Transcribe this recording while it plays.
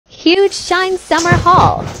huge Shein summer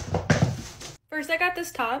haul. First I got this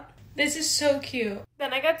top. This is so cute.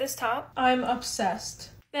 Then I got this top. I'm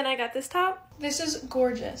obsessed. Then I got this top. This is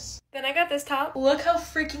gorgeous. Then I got this top. Look how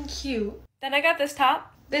freaking cute. Then I got this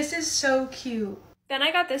top. This is so cute. Then I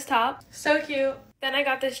got this top. So cute. Then I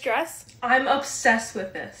got this dress. I'm obsessed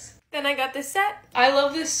with this. Then I got this set. I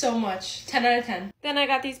love this so much. 10 out of 10. Then I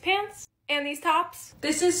got these pants and these tops.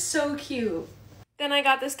 This is so cute. Then I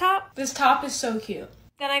got this top. This top is so cute.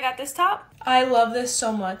 Then I got this top. I love this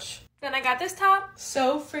so much. Then I got this top.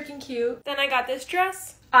 So freaking cute. Then I got this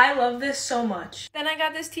dress. I love this so much. Then I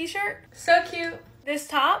got this t-shirt. So cute. This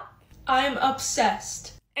top. I'm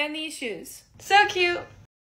obsessed. And these shoes. So cute.